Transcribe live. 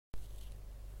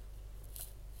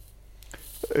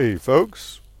Hey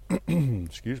folks,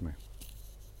 excuse me.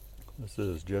 This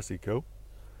is Jesse Coe,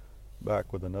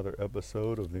 back with another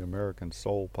episode of the American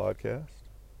Soul Podcast.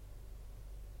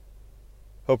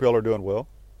 Hope y'all are doing well,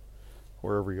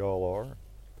 wherever y'all are.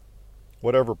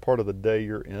 Whatever part of the day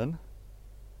you're in,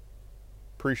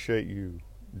 appreciate you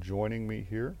joining me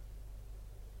here,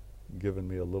 giving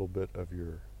me a little bit of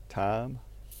your time.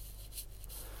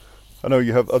 I know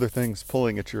you have other things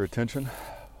pulling at your attention,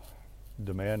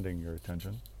 demanding your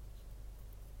attention.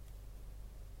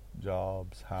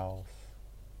 Jobs, house,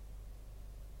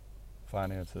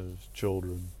 finances,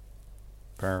 children,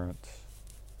 parents.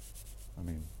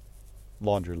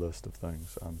 Laundry list of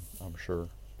things, I'm sure.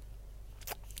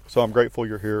 So I'm grateful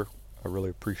you're here. I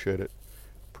really appreciate it.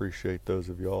 Appreciate those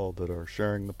of y'all that are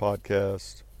sharing the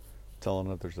podcast, telling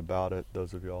others about it,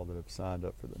 those of y'all that have signed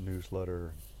up for the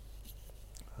newsletter.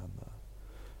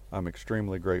 I'm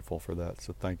extremely grateful for that,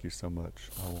 so thank you so much.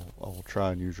 I will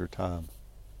try and use your time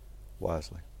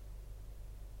wisely.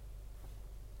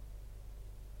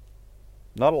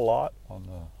 Not a lot on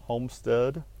the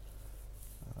homestead.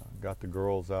 Got the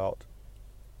girls out,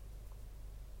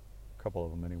 a couple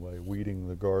of them anyway, weeding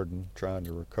the garden, trying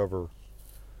to recover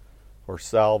or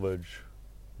salvage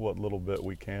what little bit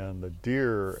we can. The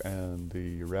deer and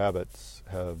the rabbits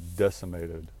have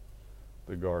decimated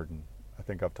the garden. I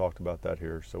think I've talked about that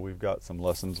here, so we've got some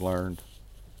lessons learned.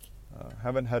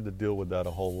 Haven't had to deal with that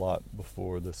a whole lot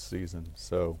before this season,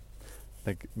 so I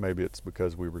think maybe it's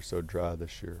because we were so dry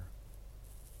this year.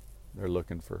 They're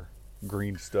looking for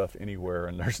green stuff anywhere,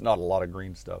 and there's not a lot of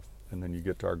green stuff. And then you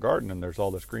get to our garden, and there's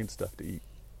all this green stuff to eat,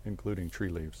 including tree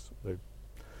leaves.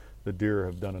 The deer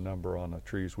have done a number on the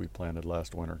trees we planted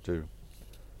last winter, too.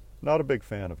 Not a big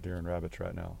fan of deer and rabbits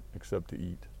right now, except to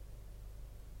eat.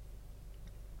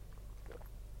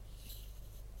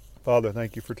 Father,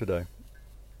 thank you for today.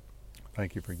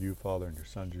 Thank you for you, Father, and your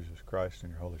Son, Jesus Christ,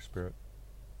 and your Holy Spirit.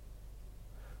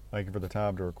 Thank you for the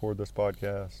time to record this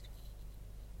podcast.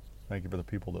 Thank you for the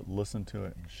people that listen to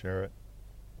it and share it.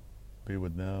 Be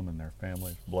with them and their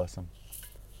families. Bless them.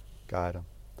 Guide them.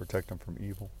 Protect them from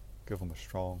evil. Give them a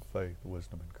strong faith,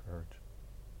 wisdom, and courage.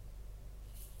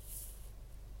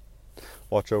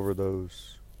 Watch over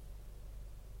those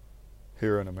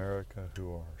here in America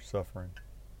who are suffering.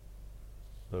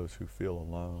 Those who feel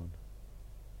alone,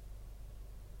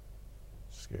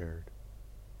 scared.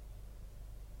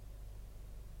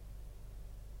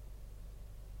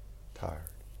 Tired.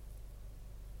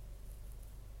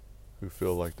 Who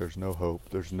feel like there's no hope,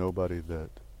 there's nobody that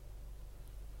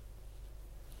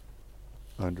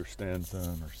understands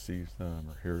them or sees them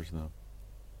or hears them.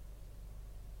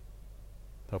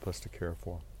 Help us to care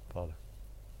for them, Father.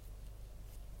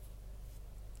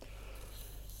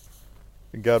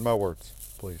 And guide my words,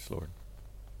 please, Lord.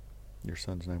 In your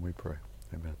Son's name we pray.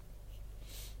 Amen.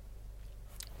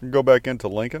 We can go back into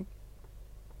Lincoln.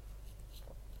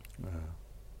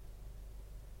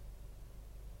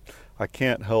 I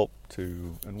can't help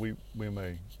to, and we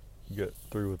may get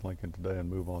through with Lincoln today and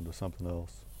move on to something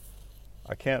else.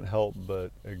 I can't help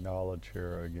but acknowledge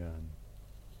here again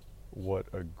what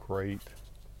a great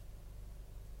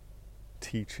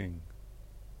teaching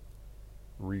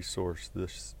resource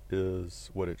this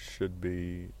is, what it should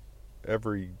be.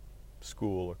 Every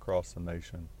school across the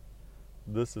nation,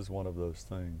 this is one of those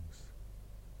things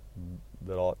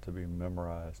that ought to be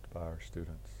memorized by our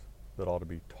students, that ought to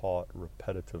be taught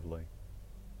repetitively,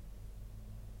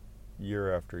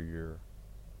 year after year.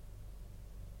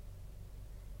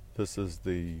 This is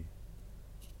the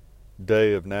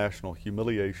day of national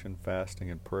humiliation, fasting,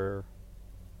 and prayer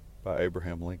by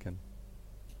Abraham Lincoln.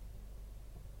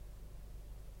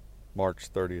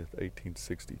 March 30th,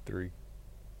 1863. I'm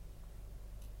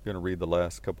going to read the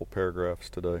last couple paragraphs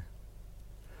today.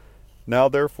 Now,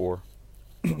 therefore,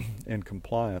 in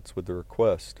compliance with the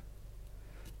request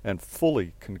and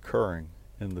fully concurring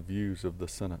in the views of the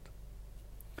Senate,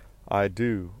 I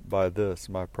do by this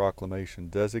my proclamation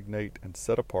designate and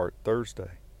set apart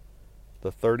Thursday,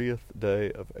 the 30th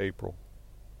day of April,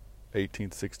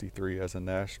 1863, as a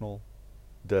national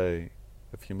day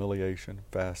of humiliation,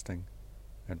 fasting,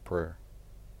 and prayer.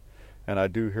 And I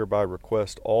do hereby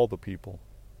request all the people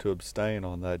to abstain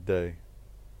on that day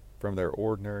from their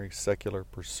ordinary secular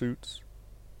pursuits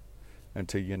and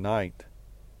to unite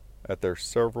at their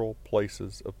several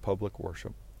places of public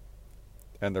worship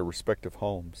and their respective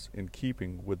homes in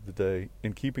keeping the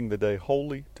day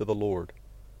holy to the Lord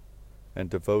and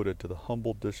devoted to the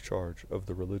humble discharge of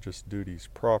the religious duties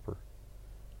proper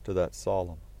to that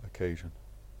solemn occasion.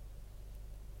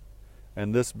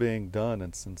 And this being done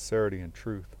in sincerity and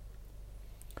truth,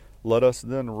 Let us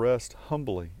then rest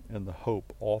humbly in the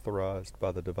hope authorized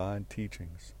by the divine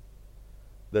teachings,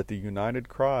 that the united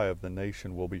cry of the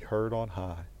nation will be heard on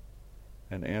high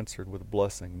and answered with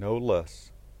blessing no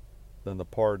less than the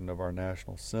pardon of our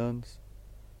national sins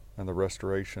and the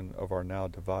restoration of our now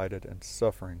divided and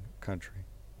suffering country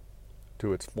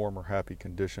to its former happy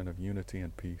condition of unity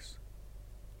and peace.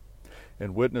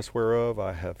 In witness whereof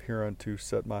I have hereunto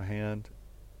set my hand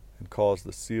and caused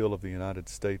the seal of the United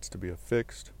States to be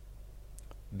affixed,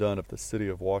 done at the city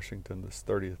of Washington this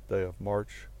 30th day of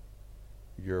March,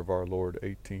 year of our Lord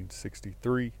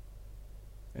 1863,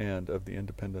 and of the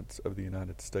independence of the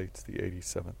United States the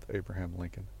 87th Abraham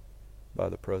Lincoln, by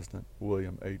the President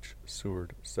William H.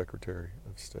 Seward, Secretary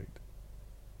of State.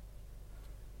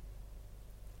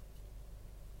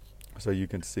 So you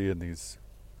can see in these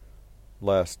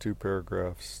last two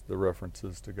paragraphs the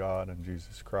references to God and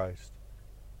Jesus Christ.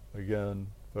 Again,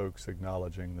 folks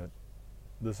acknowledging that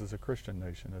this is a Christian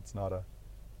nation. It's not a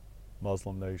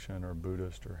Muslim nation or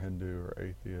Buddhist or Hindu or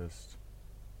atheist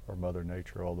or Mother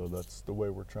Nature, although that's the way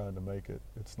we're trying to make it.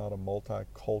 It's not a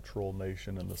multicultural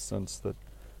nation in the sense that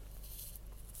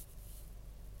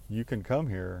you can come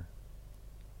here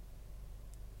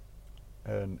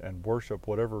and worship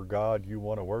whatever God you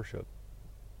want to worship.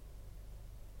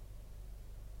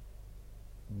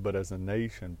 But as a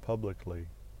nation, publicly,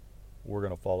 we're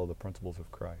going to follow the principles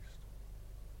of Christ.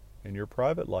 In your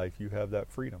private life, you have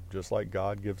that freedom, just like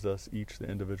God gives us each the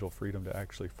individual freedom to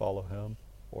actually follow Him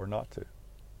or not to.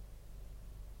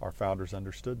 Our founders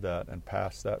understood that and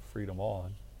passed that freedom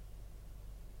on.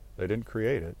 They didn't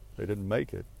create it. They didn't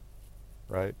make it,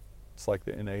 right? It's like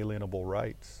the inalienable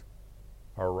rights.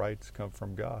 Our rights come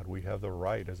from God. We have the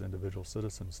right as individual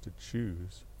citizens to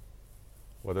choose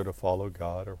whether to follow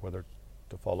God or whether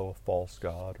to follow a false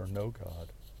God or no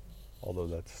God. Although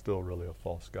that's still really a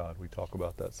false God. We talk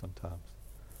about that sometimes.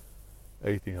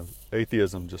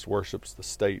 Atheism just worships the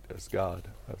state as God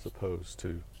as opposed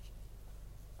to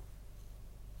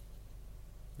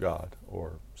God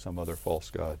or some other false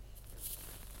God.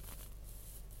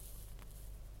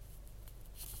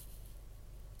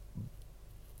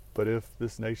 But if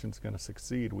this nation's going to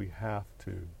succeed, we have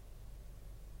to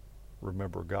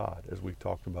remember God, as we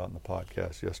talked about in the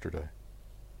podcast yesterday.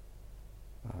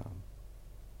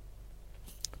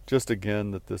 Just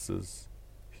again, that this is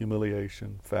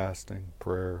humiliation, fasting,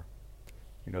 prayer.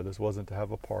 You know, this wasn't to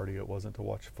have a party. It wasn't to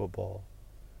watch football.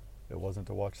 It wasn't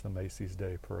to watch the Macy's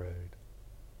Day Parade.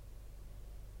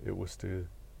 It was to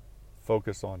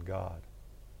focus on God,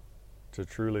 to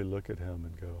truly look at Him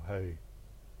and go, hey,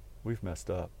 we've messed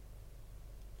up.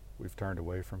 We've turned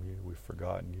away from you. We've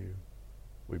forgotten you.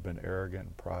 We've been arrogant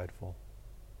and prideful.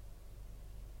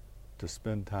 To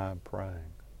spend time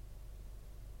praying,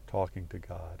 talking to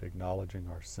God, acknowledging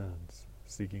our sins,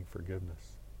 seeking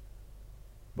forgiveness,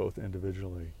 both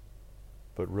individually,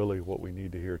 but really what we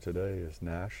need to hear today is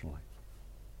nationally.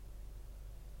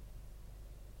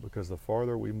 Because the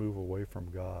farther we move away from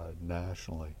God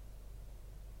nationally,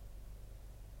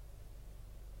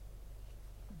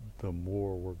 the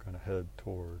more we're going to head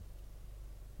toward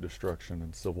destruction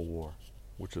and civil war,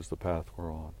 which is the path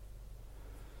we're on.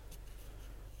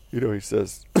 You know, he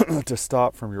says to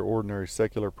stop from your ordinary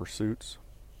secular pursuits,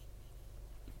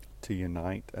 to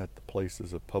unite at the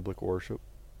places of public worship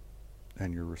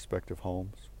and your respective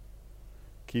homes,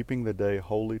 keeping the day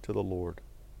holy to the Lord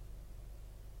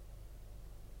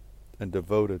and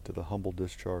devoted to the humble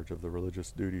discharge of the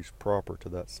religious duties proper to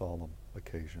that solemn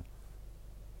occasion.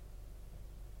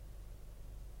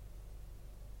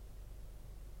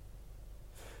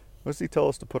 What does he tell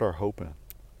us to put our hope in?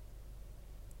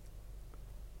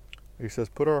 He says,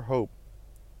 put our hope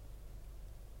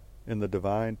in the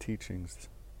divine teachings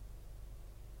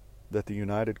that the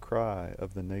united cry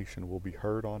of the nation will be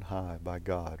heard on high by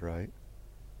God, right?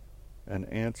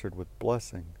 And answered with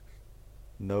blessings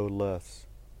no less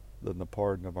than the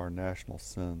pardon of our national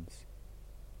sins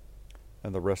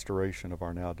and the restoration of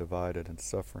our now divided and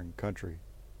suffering country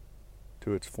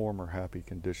to its former happy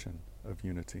condition of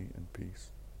unity and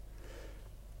peace.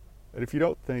 And if you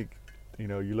don't think, you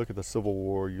know, you look at the Civil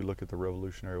War, you look at the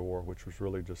Revolutionary War, which was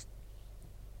really just,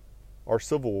 our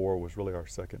Civil War was really our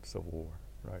second Civil War,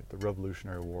 right? The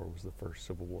Revolutionary War was the first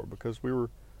Civil War because we were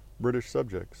British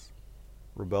subjects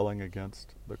rebelling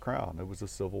against the crown. It was a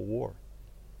civil war.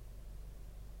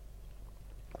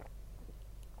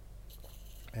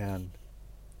 And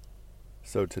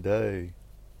so today,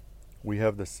 we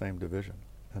have this same division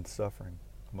and suffering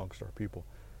amongst our people.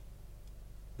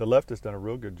 The left has done a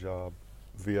real good job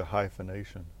via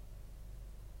hyphenation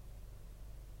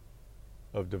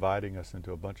of dividing us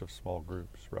into a bunch of small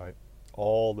groups, right?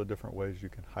 All the different ways you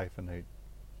can hyphenate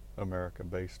America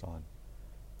based on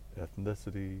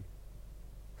ethnicity,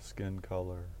 skin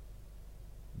color,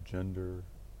 gender.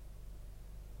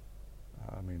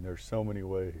 I mean, there's so many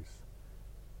ways.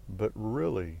 But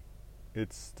really,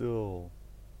 it's still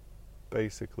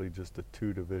basically just a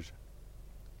two division.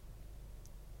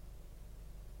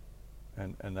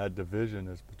 And that division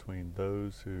is between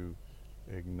those who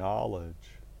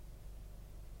acknowledge,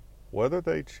 whether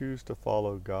they choose to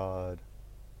follow God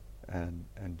and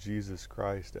Jesus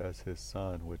Christ as his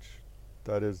son, which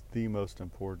that is the most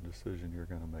important decision you're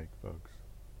going to make, folks,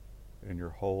 in your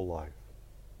whole life,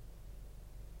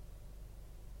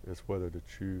 is whether to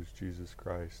choose Jesus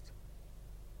Christ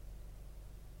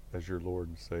as your Lord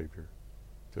and Savior,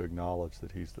 to acknowledge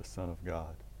that he's the Son of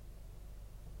God,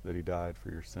 that he died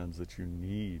for your sins, that you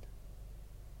need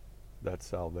that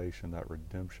salvation, that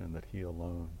redemption that he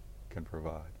alone can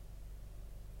provide.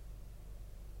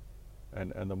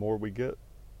 And the more we get,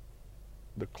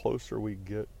 the closer we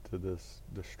get to this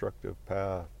destructive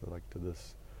path, like to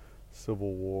this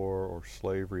civil war or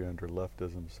slavery under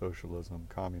leftism, socialism,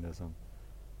 communism,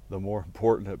 the more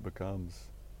important it becomes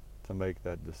to make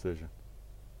that decision.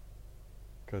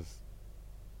 Because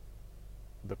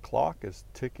the clock is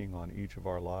ticking on each of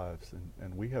our lives,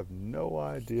 and we have no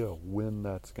idea when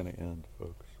that's going to end,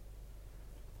 folks.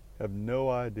 Have no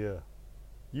idea.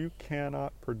 You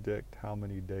cannot predict how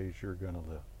many days you're going to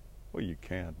live. Well, you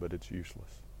can, but it's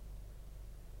useless.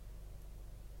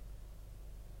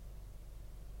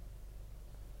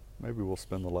 Maybe we'll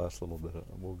spend the last little bit of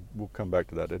it. We'll come back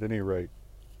to that. At any rate,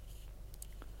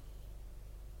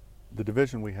 the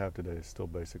division we have today is still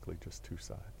basically just two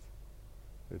sides.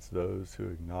 It's those who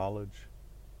acknowledge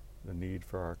the need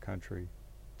for our country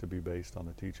to be based on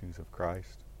the teachings of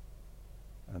Christ,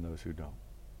 and those who don't.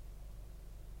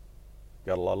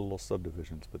 Got a lot of little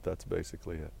subdivisions, but that's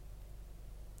basically it.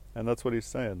 And that's what he's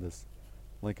saying.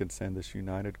 Lincoln's saying this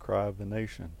united cry of the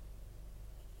nation.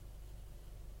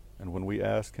 And when we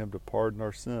ask him to pardon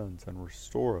our sins and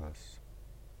restore us,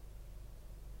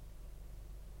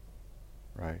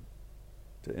 right,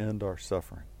 to end our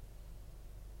suffering.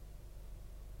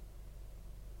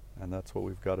 And that's what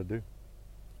we've got to do.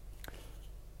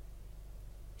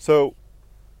 So,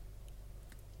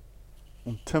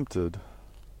 I'm tempted,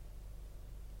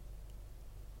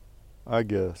 I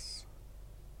guess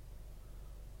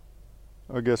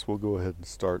we'll go ahead and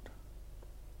start.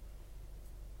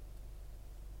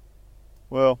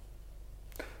 Well,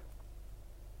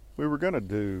 we were going to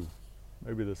do,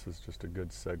 maybe this is just a good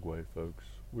segue, folks.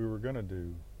 We were going to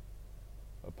do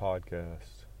a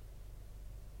podcast.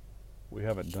 We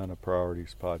haven't done a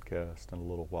priorities podcast in a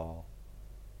little while.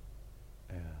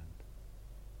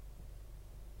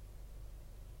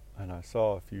 And I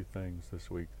saw a few things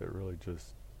this week that really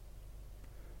just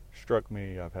struck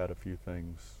me. I've had a few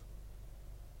things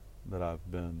that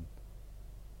I've been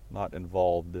not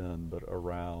involved in, but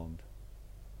around.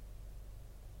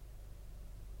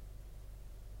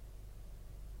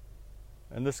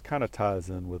 And this kind of ties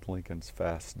in with Lincoln's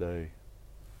Fast Day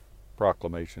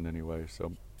proclamation anyway,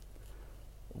 so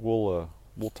we'll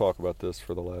talk about this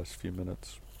for the last few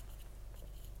minutes.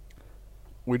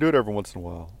 We do it every once in a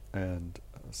while, and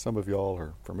some of y'all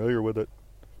are familiar with it.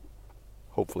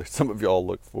 Hopefully some of y'all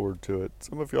look forward to it.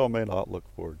 Some of y'all may not look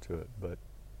forward to it, but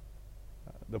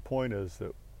the point is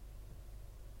that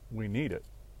we need it,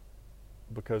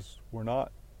 because we're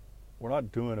not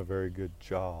doing a very good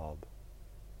job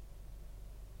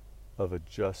of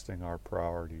adjusting our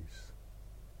priorities.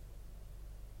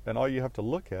 And all you have to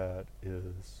look at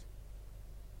is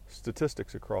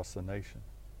statistics across the nation.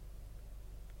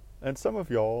 And some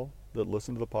of y'all that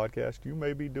listen to the podcast, you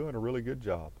may be doing a really good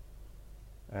job.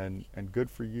 And good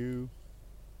for you.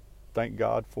 Thank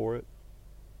God for it.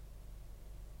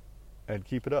 And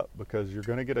keep it up, because you're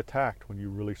going to get attacked when you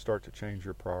really start to change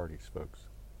your priorities, folks.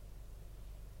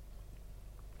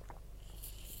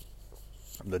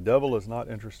 The devil is not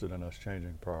interested in us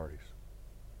changing priorities.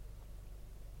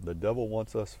 The devil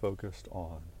wants us focused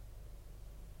on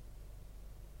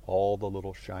all the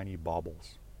little shiny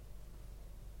baubles.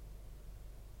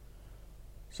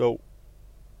 So,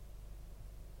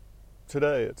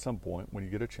 today, at some point, when you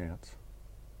get a chance,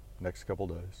 next couple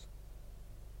days,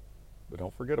 but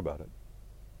don't forget about it,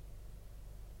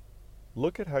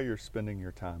 look at how you're spending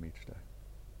your time each day.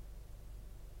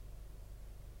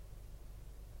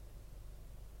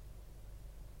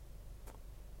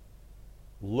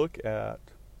 Look at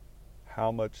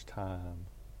how much time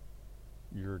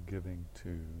you're giving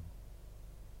to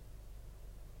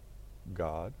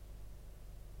God,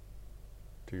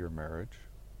 to your marriage,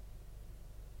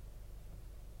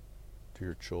 to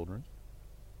your children,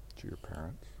 to your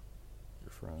parents,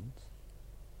 your friends,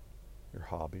 your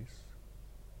hobbies,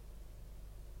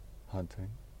 hunting,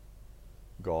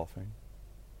 golfing,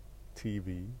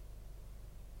 TV,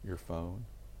 your phone,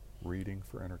 reading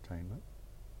for entertainment.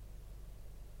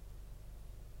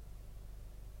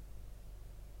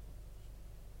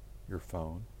 Your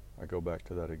phone, I go back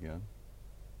to that again.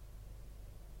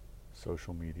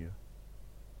 Social media,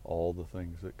 all the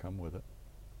things that come with it.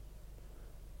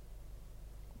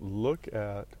 Look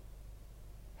at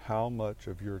how much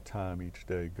of your time each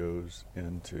day goes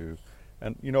into,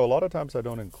 and a lot of times I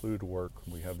don't include work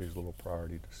when we have these little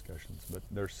priority discussions, but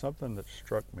there's something that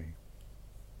struck me.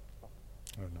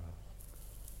 And,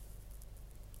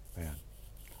 man,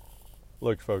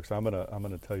 look, folks, I'm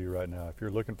gonna tell you right now, if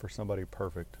you're looking for somebody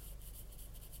perfect,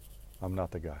 I'm not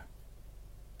the guy.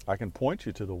 I can point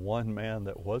you to the one man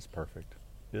that was perfect,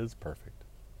 is perfect,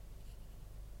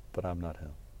 but I'm not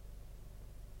him.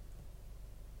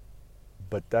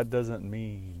 But that doesn't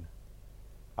mean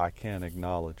I can't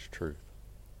acknowledge truth.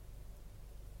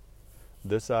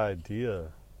 This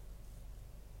idea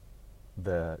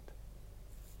that,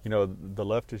 the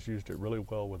left has used it really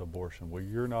well with abortion. Well,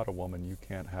 you're not a woman, you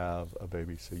can't have a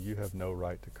baby, so you have no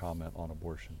right to comment on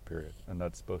abortion, period. And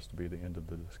that's supposed to be the end of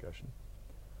the discussion.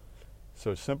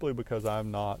 So simply because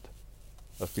I'm not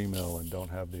a female and don't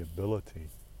have the ability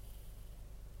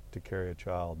to carry a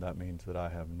child, that means that I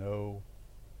have no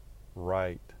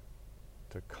right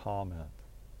to comment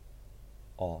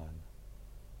on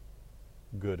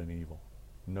good and evil.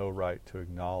 No right to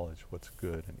acknowledge what's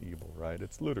good and evil, right?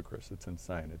 It's ludicrous. It's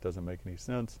insane. It doesn't make any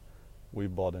sense.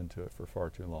 We've bought into it for far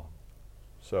too long.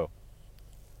 So,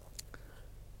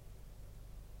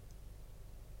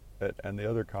 and the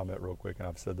other comment real quick, and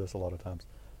I've said this a lot of times,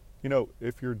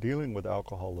 if you're dealing with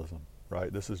alcoholism,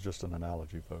 right, this is just an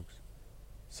analogy, folks.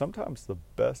 Sometimes the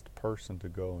best person to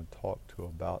go and talk to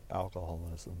about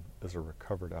alcoholism is a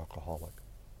recovered alcoholic,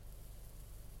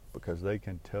 because they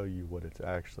can tell you what it's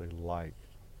actually like,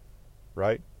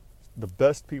 right? The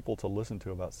best people to listen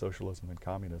to about socialism and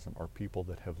communism are people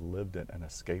that have lived it and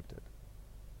escaped it.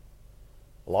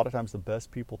 A lot of times the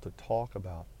best people to talk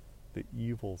about the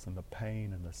evils and the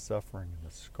pain and the suffering and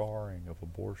the scarring of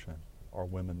abortion are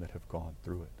women that have gone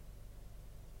through it.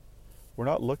 We're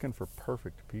not looking for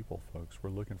perfect people, folks. We're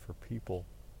looking for people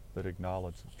that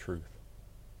acknowledge the truth.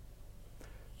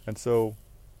 And so,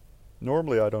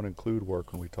 normally I don't include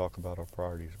work when we talk about our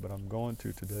priorities, but I'm going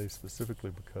to today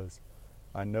specifically because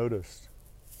I noticed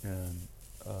in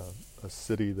a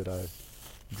city that I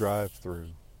drive through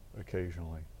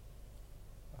occasionally,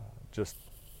 just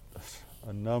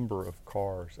a number of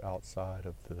cars outside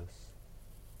of this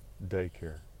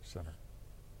daycare center.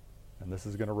 And this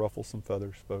is going to ruffle some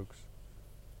feathers, folks.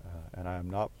 And I am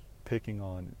not picking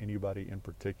on anybody in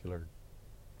particular.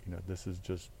 This is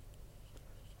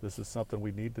something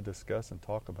we need to discuss and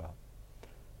talk about.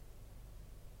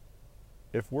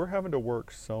 If we're having to work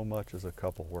so much as a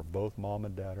couple, where both mom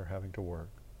and dad are having to work,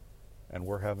 and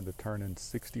we're having to turn in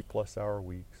 60-plus hour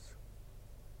weeks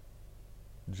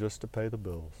just to pay the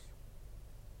bills,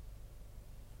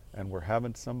 and we're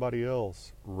having somebody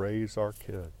else raise our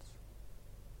kids,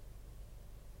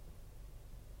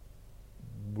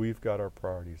 we've got our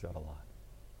priorities out of line.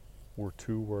 We're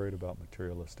too worried about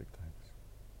materialistic things.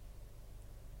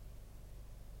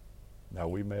 Now,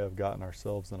 we may have gotten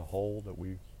ourselves in a hole that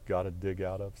we've got to dig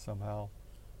out of somehow,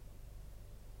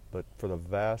 but for the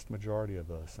vast majority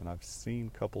of us, and I've seen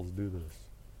couples do this,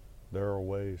 there are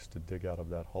ways to dig out of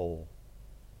that hole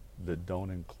that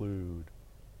don't include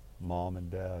mom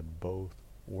and dad both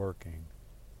working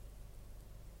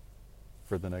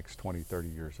for the next 20, 30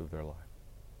 years of their life.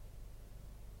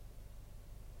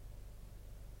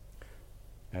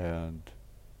 And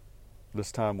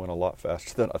this time went a lot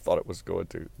faster than I thought it was going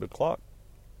to.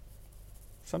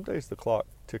 Some days the clock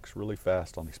ticks really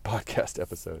fast on these podcast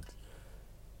episodes.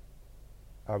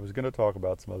 I was going to talk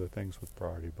about some other things with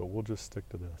priority, but we'll just stick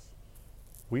to this.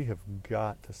 We have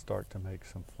got to start to make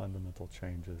some fundamental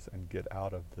changes and get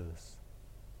out of this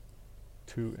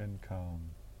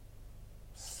two-income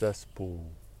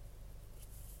cesspool,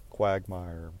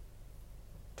 quagmire,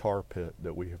 tar pit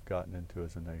that we have gotten into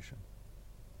as a nation.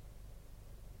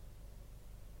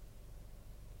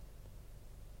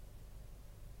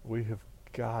 We have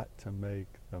got to make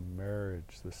the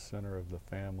marriage the center of the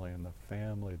family, and the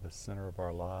family the center of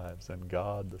our lives, and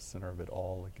God the center of it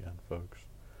all again, folks.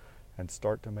 And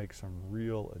start to make some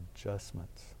real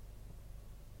adjustments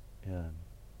in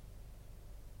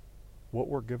what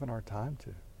we're giving our time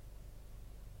to.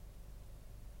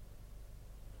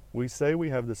 We say we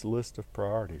have this list of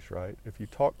priorities, right? If you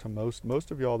talk to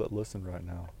most of y'all that listen right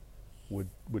now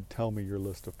would tell me your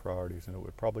list of priorities, and it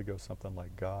would probably go something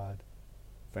like God,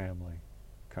 family,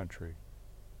 country.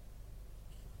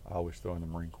 I always throw in the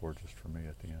Marine Corps just for me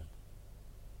at the end.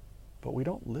 But we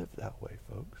don't live that way,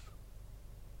 folks.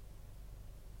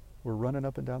 We're running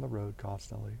up and down the road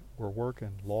constantly. We're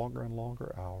working longer and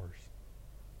longer hours.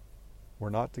 We're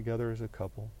not together as a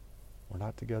couple. We're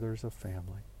not together as a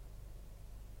family.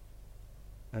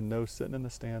 And no, sitting in the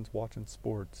stands watching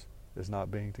sports is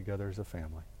not being together as a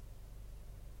family.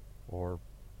 Or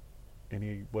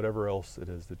any, whatever else it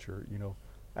is that you're,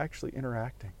 actually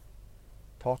interacting,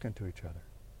 talking to each other,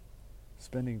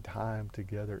 spending time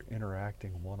together,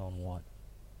 interacting one-on-one.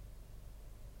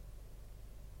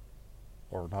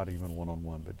 Or not even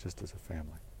one-on-one, but just as a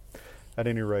family. At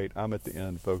any rate, I'm at the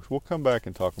end, folks. We'll come back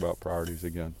and talk about priorities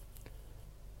again.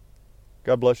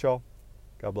 God bless y'all.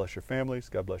 God bless your families.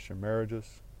 God bless your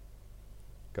marriages.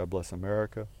 God bless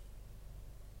America.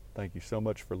 Thank you so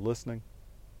much for listening.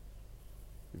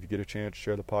 If you get a chance,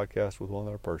 share the podcast with one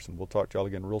other person. We'll talk to y'all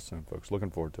again real soon, folks.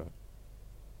 Looking forward to it.